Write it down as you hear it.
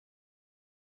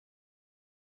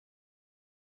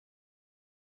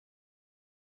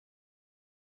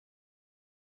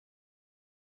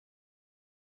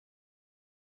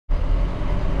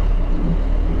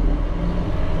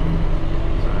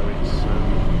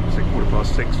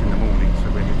6 in the morning, so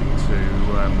we're heading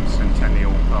to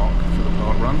Centennial Park for the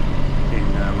park run in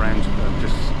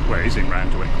it is in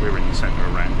Randwick. We're in the centre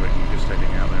of Randwick, and just heading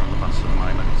out there on the bus at the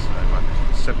moment.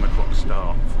 So 7 o'clock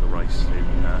start for the race.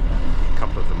 A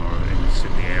couple of them are in the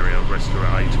Sydney area, the rest are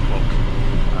at 8 o'clock.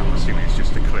 I'm assuming it's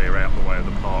just to clear out the way of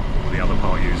the park, all the other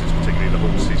park users, particularly the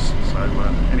horses. So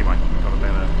anyway, we've got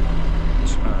about a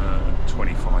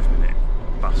 25-minute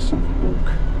bus walk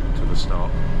to the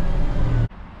start.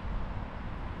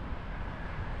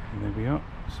 And there we are.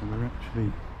 So we're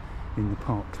actually in the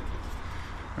park.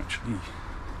 We're actually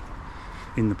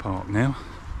in the park now.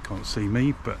 Can't see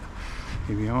me, but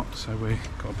here we are. So we've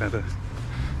got about a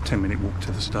 10-minute walk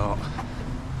to the start.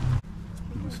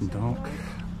 Nice and dark.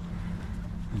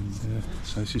 And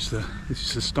so this is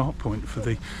the start point for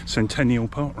the Centennial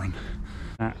Park Run.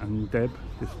 Nat and Deb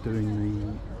just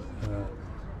doing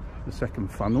the second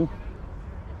funnel.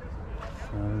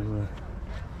 So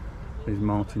there's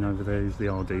Martin over there, who's the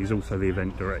RD. He's also the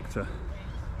event director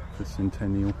for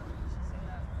Centennial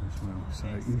as well. So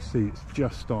you can see it's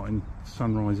just starting.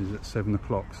 Sunrise is at 7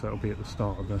 o'clock, so it'll be at the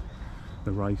start of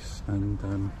the race. And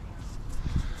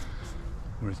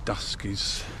whereas dusk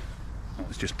is,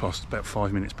 it's just past, about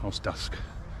 5 minutes past dusk.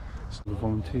 So the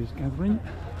volunteers gathering.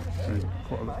 So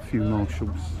quite a few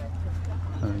marshals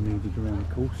needed around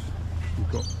the course. We've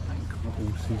got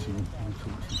horses and all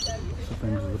sorts of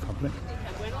members of the public.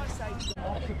 And when I say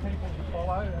lots of people to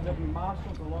follow, and there'll be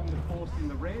marshals along the course in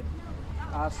the red.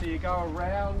 So you go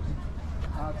around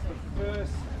to the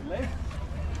first left,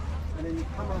 and then you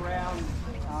come around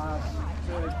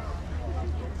to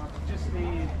just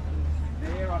near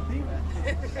there, I think,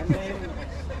 and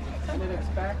then it's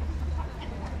back.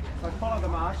 So follow the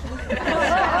marshals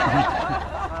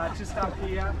just up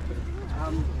here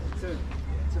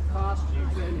to past you,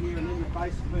 turn here, and then you're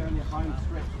basically on your home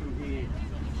stretch from here.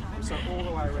 So all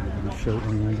the way around. The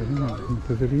sheltering over here in the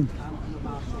pavilion.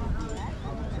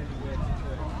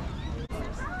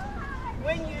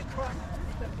 When you cross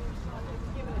the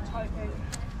given a token,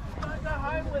 don't go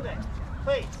home with it,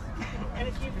 please. And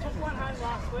if you took one home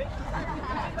last week,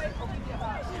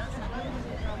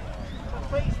 but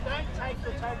please don't take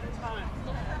the tokens home.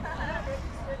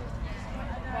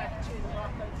 Back to the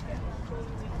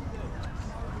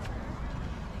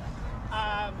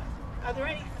are there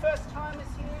any first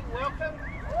timers here? Welcome.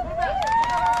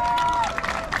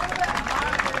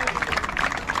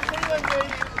 Is anyone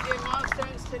doing their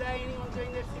milestones today? Anyone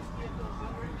doing their 50th or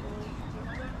 100th?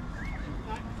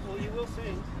 No? Well, you will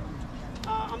soon.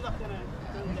 I'm not going to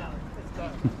do that. Let's go.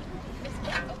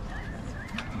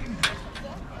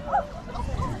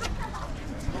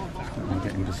 I'll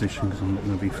get in position because I'm not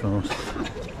going to be fast.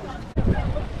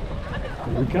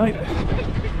 There we go.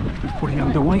 He's putting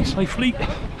underway safely.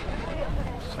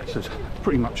 So it's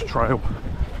pretty much trail,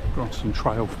 grass and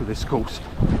trail for this course.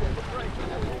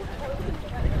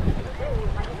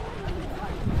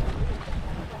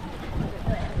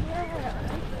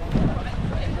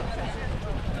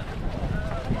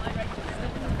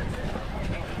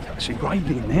 It's actually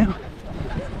raining now.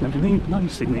 Never known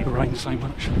Sydney to rain so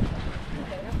much.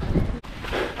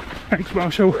 Thanks,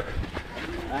 Marshall.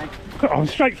 Thanks. Oh,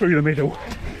 straight through the middle.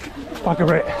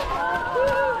 Bugger it.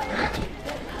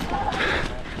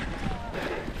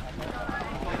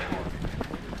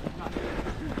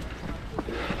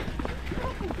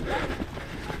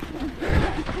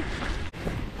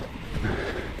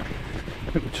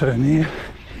 Little turn here.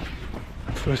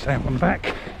 First out and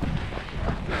back.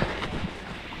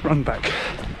 Run back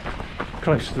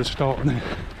close to the start and then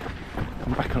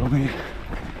come back along here.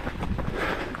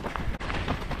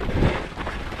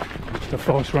 The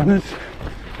fast runners,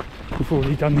 we've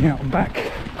already done the out and back.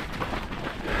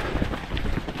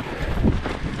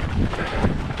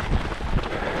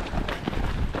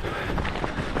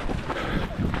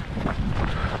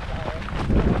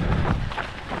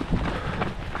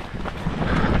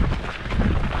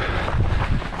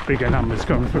 Bigger numbers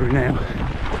going through now.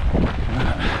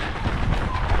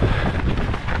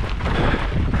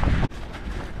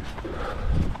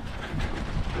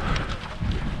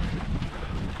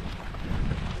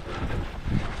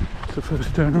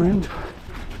 First turn around.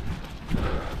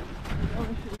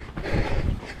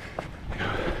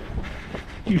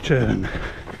 U-turn.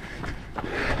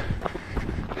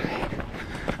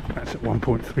 That's at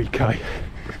 1.3k.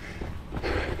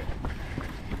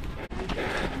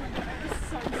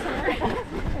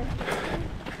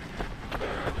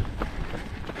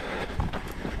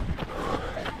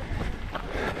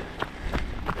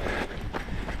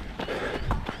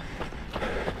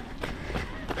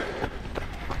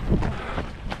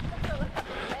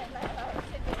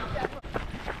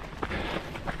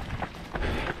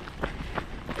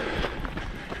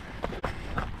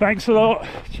 Thanks a lot.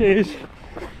 Cheers.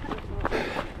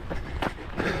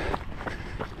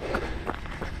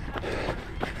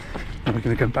 Now we're going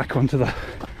to go back onto the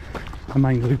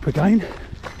main loop again.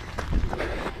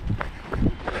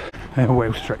 They are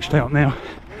well stretched out now.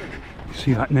 You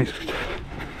see that next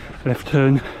left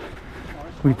turn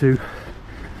we do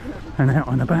an out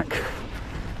and a back,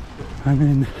 and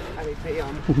then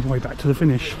all the way back to the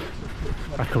finish,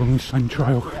 back along the same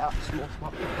trail.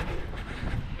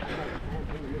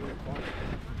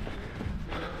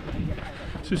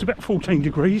 So it's about 14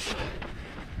 degrees.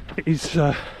 It is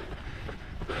after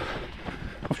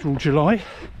all July.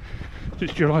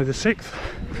 It's July the 6th,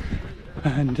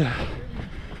 and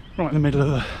right in the middle of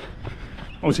the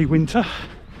Aussie winter.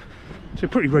 So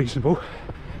pretty reasonable,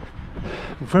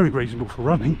 very reasonable for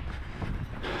running.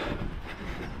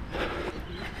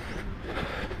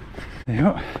 There you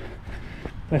are.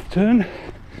 Left turn,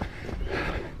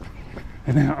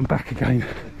 and out and back again.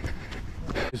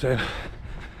 There's a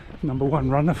 #1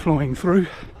 runner flying through.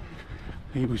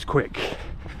 He was quick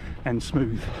and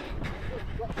smooth.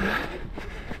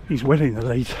 He's well in the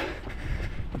lead.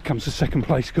 Here comes the second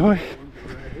place guy.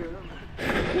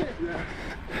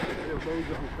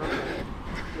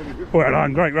 Well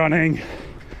done, great running.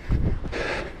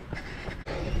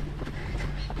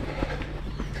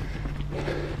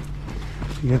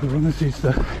 The other runners is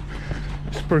the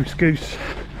Spruce Goose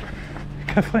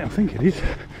Cafe, I think it is.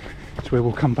 It's where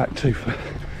we'll come back to for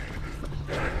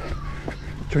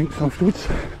drinks afterwards.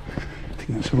 I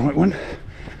think that's the right one.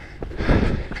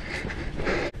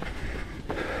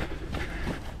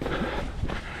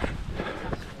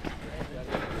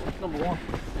 #1.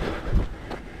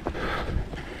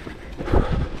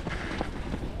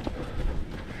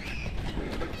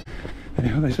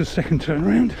 Anyhow, there's the second turn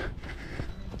round.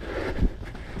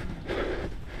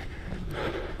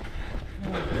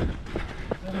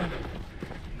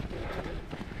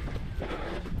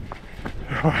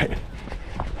 Right.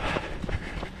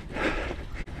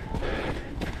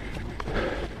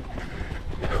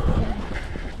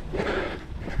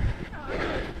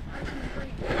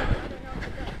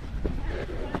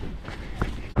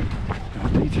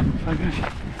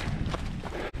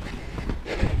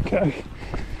 Go.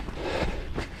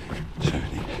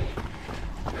 Turning.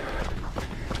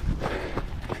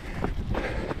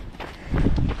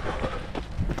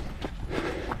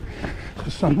 It's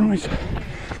the sunrise.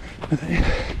 There.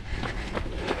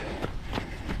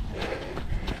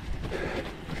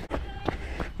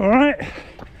 All right.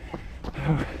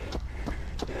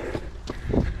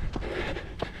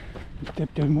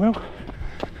 Deb doing well.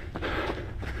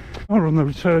 We're on the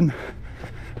return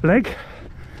leg,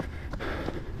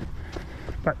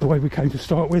 back the way we came to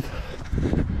start with.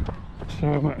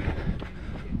 So I'm at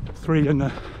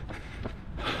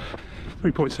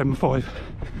 3.75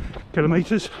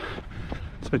 kilometres,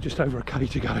 so just over a K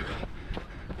to go.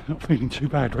 Not feeling too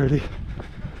bad really,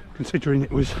 considering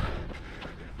it was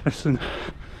less than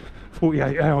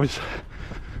 48 hours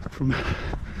from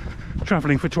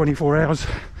travelling for 24 hours,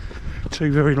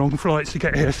 2 very long flights to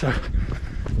get here, so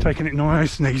taking it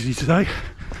nice and easy today.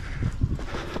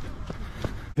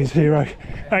 His hero.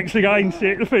 Thanks again, see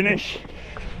you at the finish.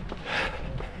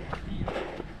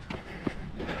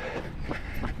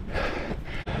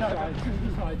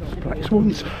 Black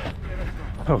swans.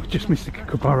 Oh, just missed the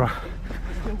kookaburra.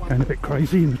 Going a bit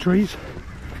crazy in the trees.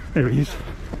 There he is.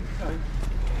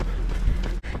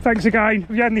 Thanks again.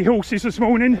 Have you had any horses this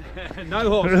morning? No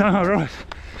horses. Oh, right.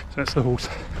 So that's the horse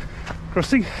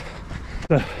crossing.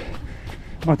 The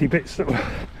muddy bits that were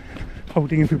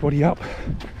holding everybody up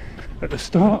at the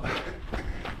start.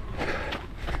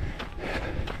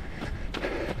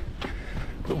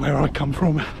 But where I come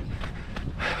from,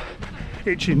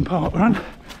 Itchin Park Run,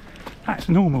 that's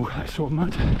normal, that sort of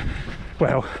mud.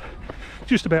 Well,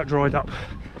 just about dried up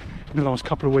in the last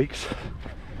couple of weeks.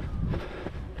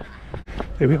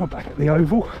 Here we are back at the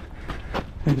oval.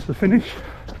 There's the finish.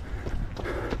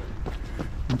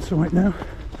 Inside now.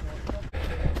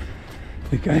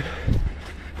 There you go.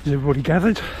 Is everybody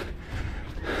gathered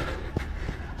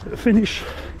at the finish?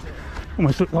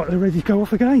 Almost look like they're ready to go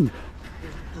off again.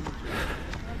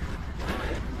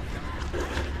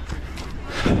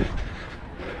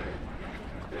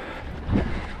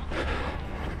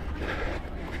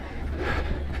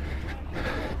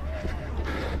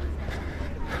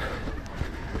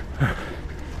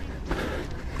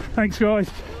 Thanks guys.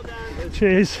 Well,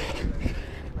 cheers.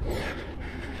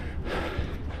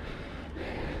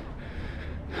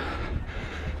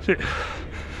 That's it.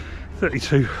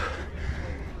 32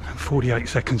 and 48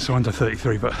 seconds, so under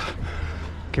 33, but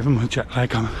given my jet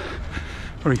lag, I'm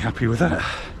very happy with that.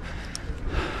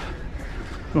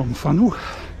 Long funnel.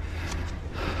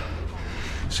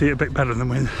 see it a bit better than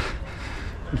when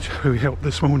we helped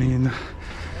this morning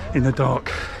in the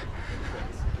dark.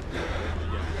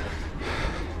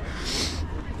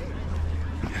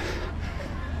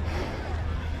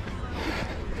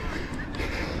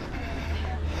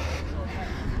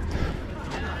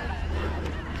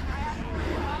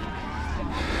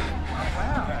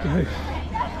 Okay,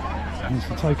 there's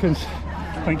the tokens.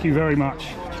 Thank you very much.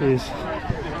 Cheers.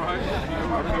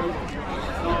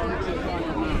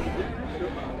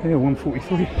 Yeah,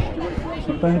 143. It's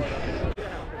not bad.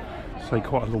 So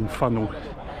quite a long funnel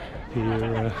here.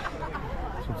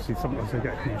 So obviously sometimes they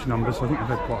get huge numbers. I think they've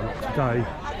had quite a lot today,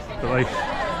 but they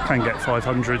can get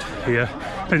 500 here.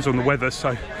 Depends on the weather.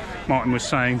 So Martin was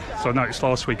saying, so I noticed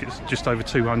last week it's just over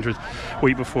 200.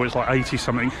 Week before it's like 80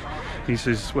 something. He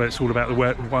says where it's all about the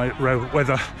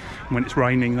weather. And when it's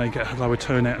raining, they get a lower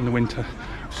turnout in the winter.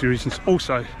 For reasons.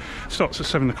 Also, starts at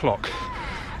 7 o'clock.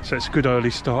 So it's a good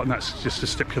early start, and that's just a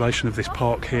stipulation of this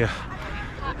park here.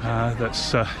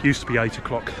 That's used to be 8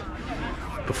 o'clock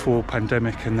before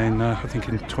pandemic, and then I think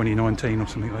in 2019 or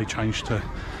something they changed to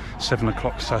 7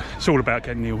 o'clock. So it's all about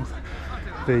getting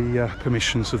the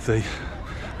permissions of the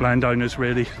landowners,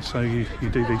 really. So you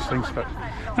do these things. But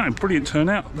no, brilliant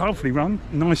turnout, lovely run,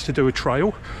 nice to do a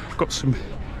trail. I've got some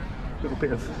little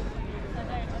bit of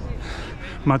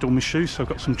mud on my shoes, so I've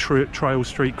got some trail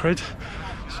street cred.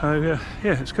 So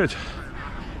yeah, it's good.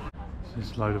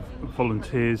 There's a load of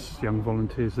volunteers, young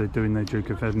volunteers. They're doing their Duke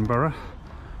of Edinburgh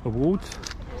awards.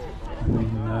 And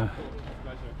then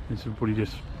there's everybody,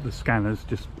 just the scanners,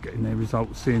 just getting their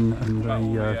results in, and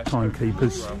the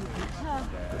timekeepers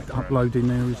uploading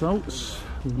their results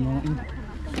with Martin.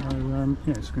 So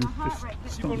yeah, it's going to just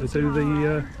start to do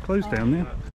the close down now.